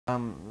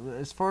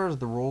As far as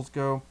the rules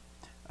go,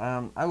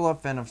 I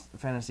love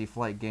Fantasy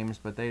Flight games,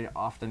 but they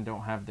often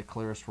don't have the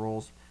clearest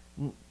rules.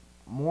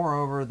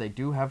 Moreover, they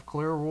do have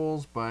clear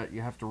rules, but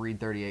you have to read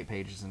 38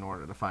 pages in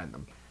order to find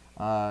them.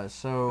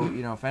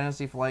 So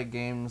Fantasy Flight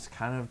games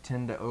kind of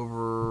tend to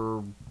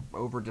over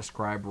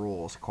describe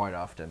rules quite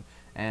often,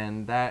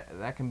 and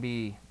that can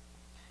be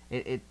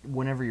it.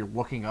 Whenever you're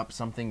looking up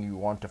something, you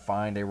want to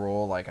find a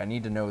rule. Like, I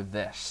need to know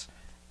this.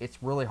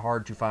 It's really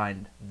hard to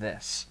find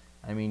this.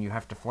 I mean, you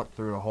have to flip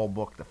through a whole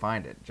book to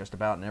find it, just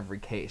about in every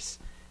case.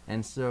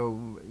 And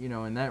so,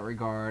 in that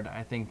regard,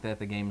 I think that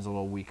the game's a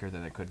little weaker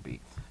than it could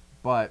be.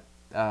 But,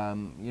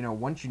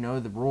 once you know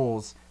the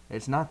rules,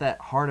 it's not that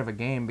hard of a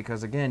game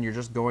because, again, you're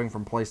just going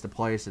from place to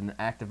place and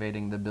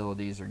activating the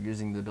abilities or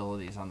using the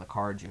abilities on the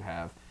cards you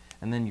have.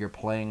 And then you're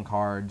playing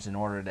cards in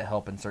order to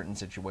help in certain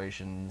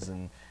situations,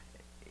 and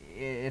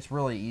it's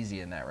really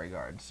easy in that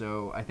regard.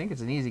 So I think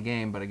it's an easy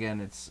game, but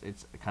again, it's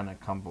kind of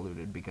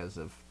convoluted because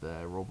of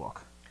the rule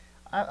book.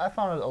 I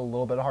found it a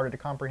little bit harder to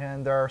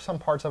comprehend. There are some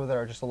parts of it that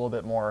are just a little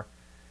bit more.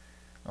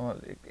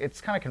 It's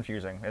kind of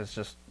confusing. It's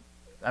just,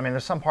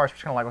 there's some parts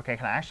which are kind of like, okay,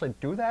 can I actually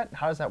do that?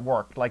 How does that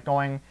work? Like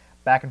going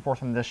back and forth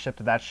from this ship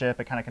to that ship,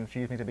 it kind of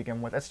confused me to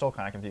begin with. It still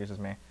kind of confuses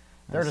me.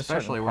 There are just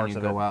especially when you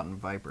go out in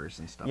Vipers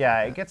and stuff. Yeah,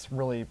 like it gets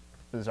really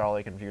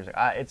bizarrely confusing.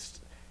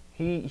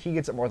 He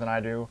gets it more than I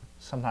do.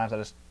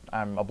 Sometimes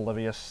I'm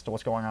oblivious to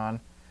what's going on.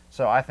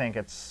 So I think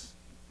it's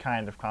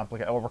kind of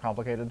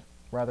overcomplicated,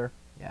 rather.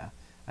 Yeah.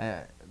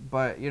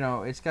 But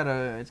it's got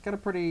a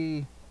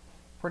pretty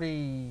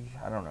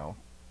I don't know,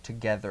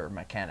 together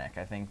mechanic.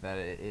 I think that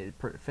it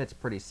fits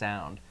pretty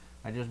sound.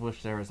 I just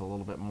wish there was a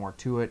little bit more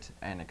to it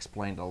and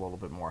explained a little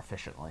bit more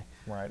efficiently.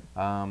 Right.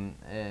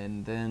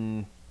 And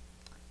then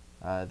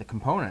the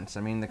components.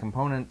 The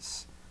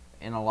components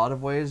in a lot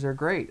of ways are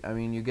great.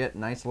 You get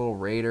nice little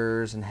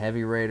raiders and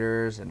heavy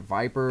raiders and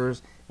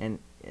vipers and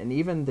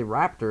even the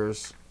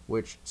raptors,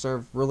 which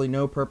serve really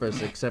no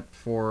purpose except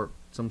for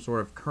some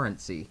sort of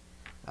currency.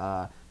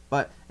 And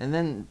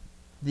then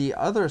the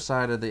other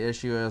side of the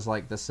issue is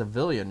like the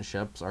civilian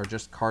ships are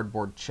just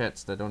cardboard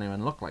chits that don't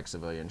even look like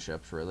civilian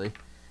ships really.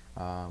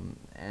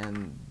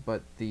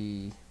 But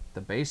the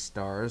base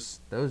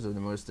stars, those are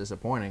the most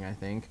disappointing, I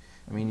think.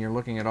 You're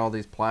looking at all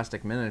these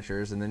plastic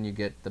miniatures and then you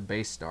get the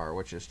base star,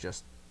 which is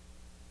just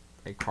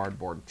a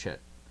cardboard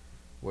chit.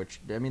 Which,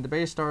 the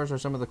base stars are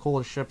some of the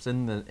coolest ships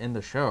in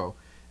the show,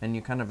 and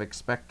you kind of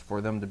expect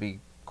for them to be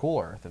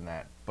cooler than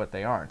that, but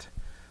they aren't.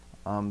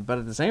 But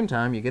at the same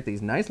time, you get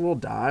these nice little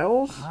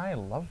dials. I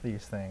love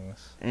these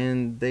things.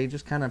 And they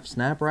just kind of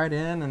snap right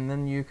in, and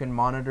then you can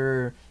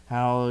monitor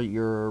how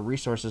your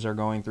resources are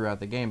going throughout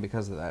the game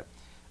because of that.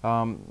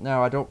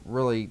 Now,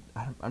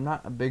 I'm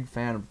not a big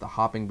fan of the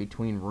hopping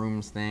between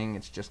rooms thing.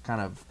 It's just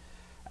kind of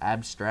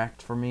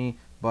abstract for me.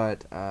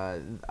 But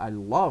I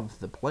love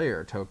the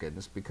player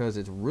tokens because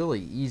it's really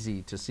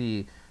easy to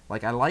see.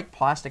 Like, I like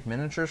plastic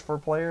miniatures for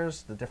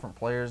players, the different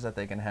players that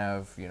they can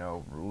have,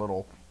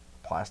 little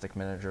plastic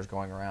miniatures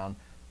going around.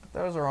 But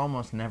those are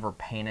almost never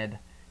painted,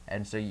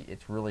 and so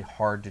it's really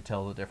hard to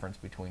tell the difference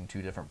between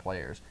two different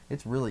players.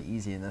 It's really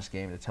easy in this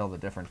game to tell the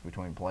difference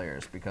between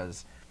players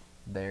because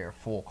they're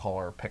full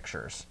color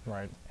pictures.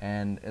 Right.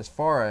 And as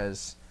far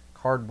as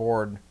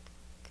cardboard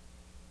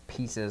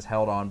pieces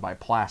held on by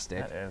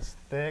plastic, that is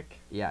thick.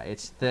 Yeah,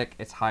 it's thick,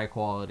 it's high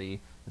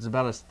quality. It's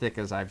about as thick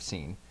as I've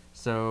seen.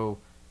 So,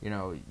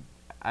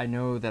 I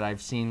know that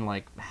I've seen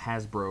like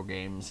Hasbro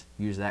games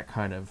use that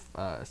kind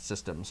of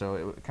system, so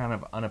it was kind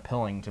of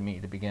unappealing to me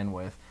to begin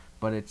with,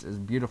 but it's as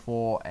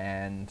beautiful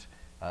and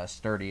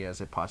sturdy as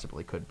it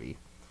possibly could be.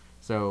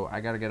 So I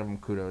got to give them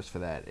kudos for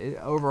that.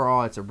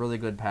 Overall, it's a really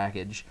good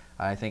package.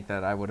 I think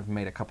that I would have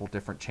made a couple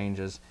different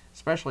changes,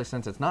 especially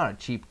since it's not a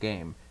cheap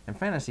game. And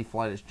Fantasy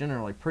Flight is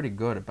generally pretty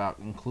good about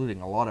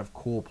including a lot of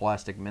cool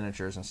plastic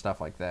miniatures and stuff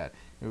like that.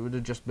 It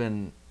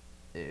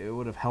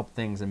would have helped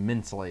things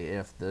immensely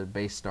if the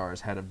base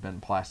stars had have been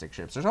plastic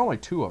ships. There's only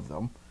 2 of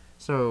them,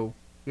 so,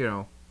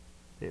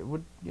 it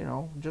would,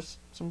 just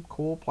some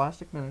cool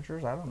plastic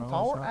miniatures. I don't know. That's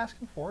all we're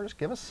asking for. Just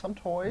give us some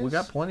toys. We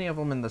got plenty of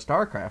them in the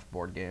StarCraft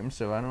board game,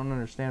 so I don't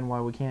understand why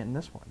we can't in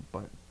this one.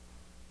 But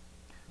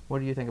what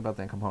do you think about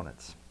the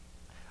components?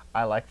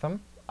 I like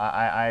them.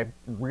 I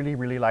really,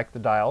 really like the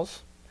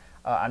dials.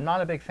 I'm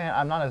not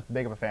as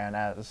big of a fan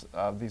as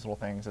of these little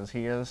things as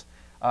he is.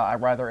 I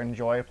rather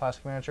enjoy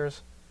plastic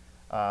miniatures,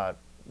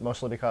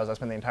 mostly because I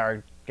spend the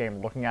entire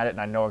game looking at it and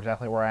I know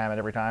exactly where I am at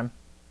every time,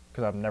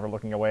 because I'm never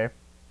looking away.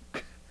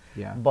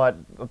 Yeah. But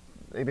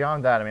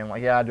beyond that,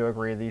 I do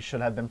agree these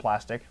should have been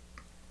plastic.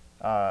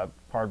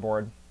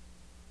 Cardboard,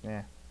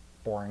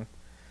 boring.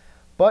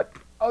 But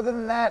other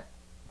than that,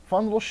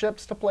 fun little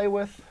ships to play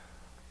with.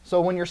 So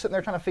when you're sitting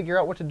there trying to figure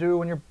out what to do,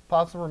 when you're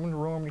passing from room to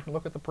room, you can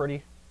look at the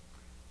pretty.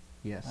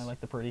 Yes. I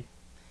like the pretty.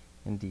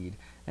 Indeed.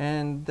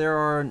 And there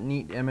are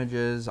neat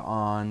images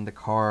on the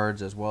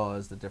cards as well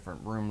as the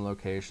different room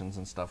locations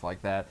and stuff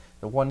like that.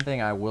 The one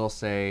thing I will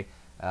say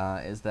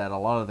is that a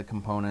lot of the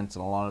components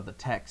and a lot of the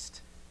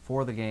text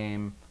for the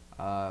game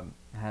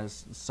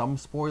has some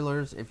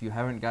spoilers if you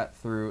haven't got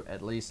through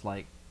at least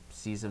like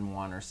season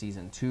 1 or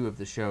season 2 of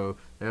the show,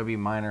 there will be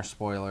minor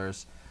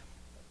spoilers.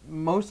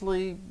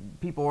 Mostly,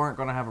 people aren't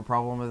going to have a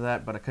problem with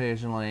that, but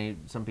occasionally,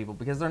 some people,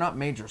 because they're not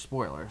major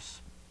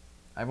spoilers.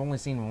 I've only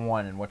seen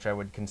one in which I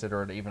would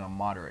consider it even a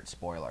moderate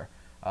spoiler.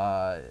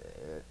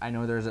 I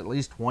know there's at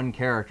least one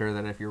character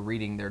that if you're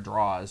reading their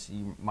draws,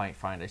 you might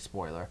find a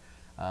spoiler.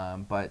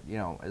 But, you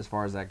know, as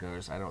far as that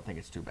goes, I don't think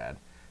it's too bad.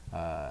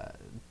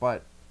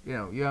 But, you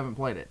know, you haven't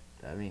played it.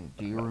 I mean,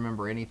 do you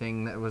remember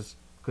anything that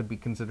could be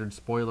considered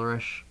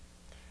spoilerish?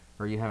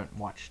 Or you haven't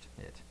watched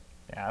it?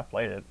 Yeah, I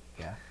played it.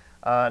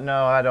 Yeah.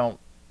 No, I don't.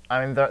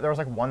 I mean, there was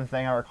like one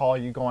thing I recall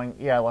you going,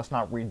 yeah, let's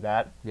not read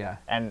that. Yeah.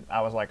 And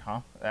I was like,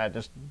 huh?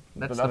 That's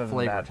the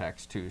flavor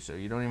text, too, so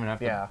you don't even have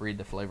to read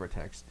the flavor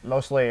text.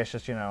 Mostly, it's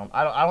just, you know,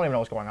 I don't even know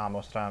what's going on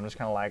most of the time. I'm just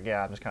kind of like,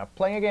 yeah, I'm just kind of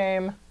playing a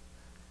game.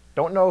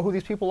 Don't know who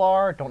these people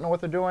are. Don't know what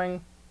they're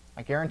doing.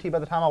 I guarantee by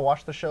the time I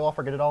watch the show, I'll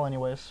forget it all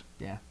anyways.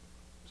 Yeah.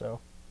 So.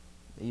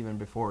 Even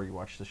before you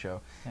watch the show.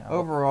 Yeah,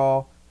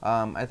 overall,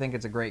 I think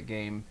it's a great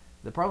game.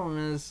 The problem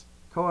is,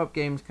 co-op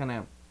games kind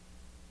of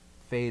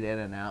fade in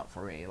and out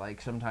for me.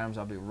 Like, sometimes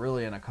I'll be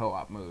really in a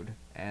co-op mood,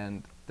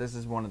 and this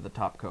is one of the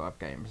top co-op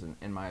games,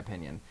 in my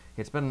opinion.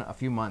 It's been a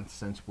few months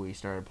since we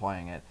started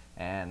playing it,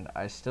 and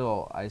I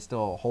still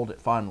hold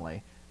it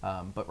fondly.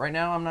 But right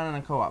now, I'm not in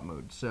a co-op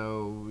mood,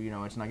 so, you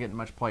know, it's not getting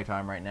much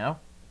playtime right now.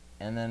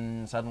 And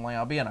then suddenly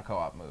I'll be in a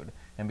co-op mood.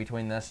 And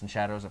between this and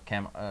Shadows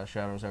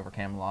over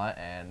Camelot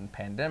and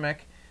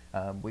Pandemic,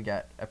 we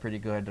got a pretty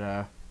good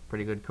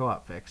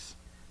co-op fix,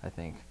 I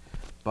think.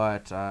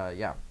 But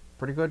yeah,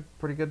 pretty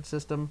good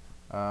system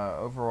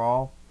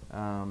overall.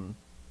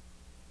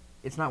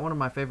 It's not one of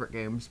my favorite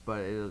games, but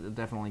it'll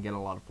definitely get a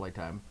lot of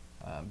playtime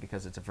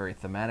because it's a very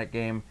thematic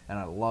game, and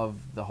I love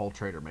the whole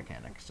trader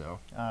mechanic. So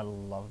I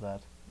love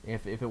that.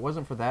 If it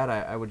wasn't for that,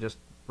 I would just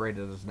rate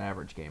it as an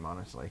average game,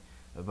 honestly.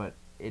 But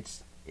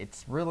it's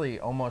really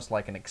almost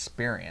like an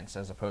experience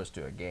as opposed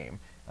to a game.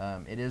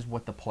 It is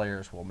what the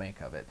players will make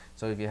of it.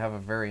 So if you have a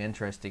very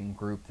interesting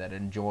group that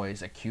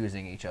enjoys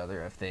accusing each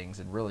other of things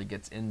and really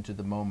gets into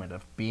the moment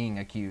of being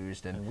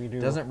accused and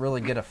doesn't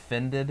really get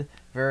offended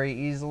very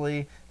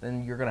easily,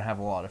 then you're going to have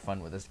a lot of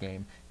fun with this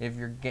game. If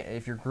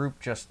your group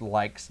just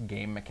likes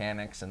game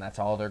mechanics and that's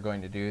all they're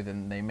going to do,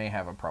 then they may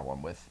have a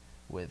problem with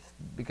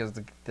because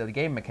the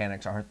game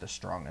mechanics aren't the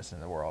strongest in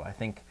the world. I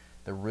think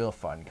the real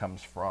fun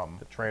comes from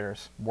the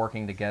traders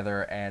working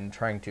together and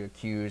trying to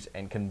accuse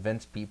and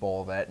convince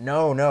people that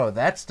no,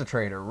 that's the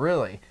traitor.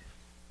 Really,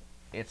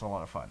 it's a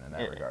lot of fun in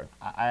that regard.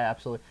 I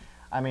absolutely.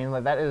 I mean,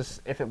 that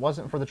is, if it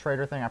wasn't for the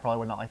traitor thing, I probably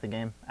would not like the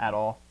game at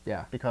all.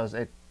 Yeah. Because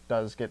it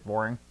does get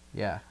boring.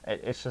 Yeah.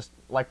 It's just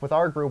like with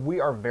our group, we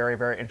are very,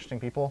 very interesting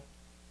people.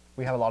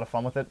 We have a lot of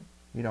fun with it.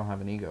 You don't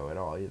have an ego at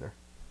all either.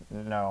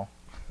 No.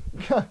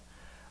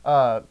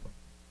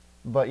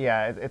 But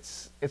yeah,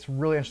 it's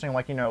really interesting.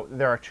 Like, you know,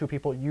 there are two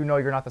people. You know,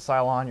 you're not the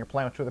Cylon. You're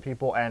playing with two other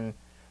people, and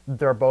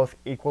they're both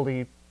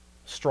equally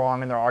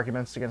strong in their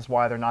arguments against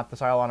why they're not the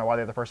Cylon or why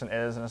the other person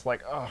is. And it's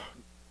like, oh,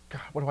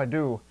 God, what do I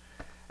do?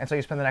 And so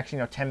you spend the next,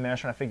 10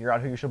 minutes trying to figure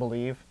out who you should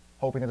believe,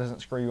 hoping it doesn't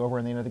screw you over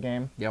in the end of the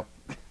game. Yep.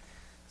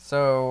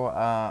 So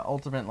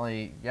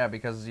ultimately, yeah,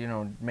 because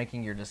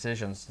making your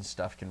decisions and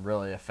stuff can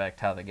really affect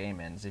how the game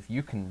ends. If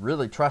you can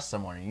really trust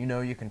someone,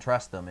 and you can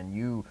trust them, and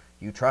you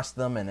trust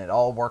them, and it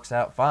all works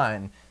out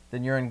fine,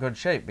 then you're in good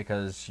shape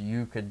because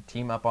you could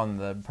team up on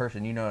the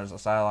person as a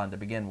Cylon to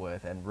begin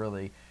with, and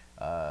really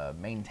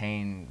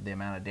maintain the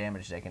amount of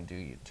damage they can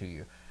do to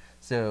you.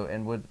 So,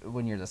 and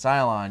when you're the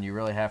Cylon, you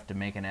really have to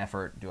make an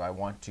effort. Do I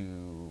want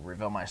to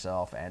reveal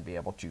myself and be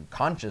able to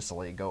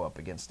consciously go up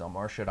against them,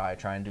 or should I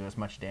try and do as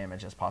much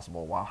damage as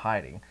possible while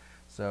hiding?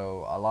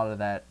 So a lot of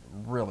that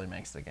really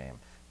makes the game,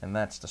 and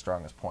that's the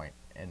strongest point,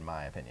 in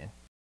my opinion.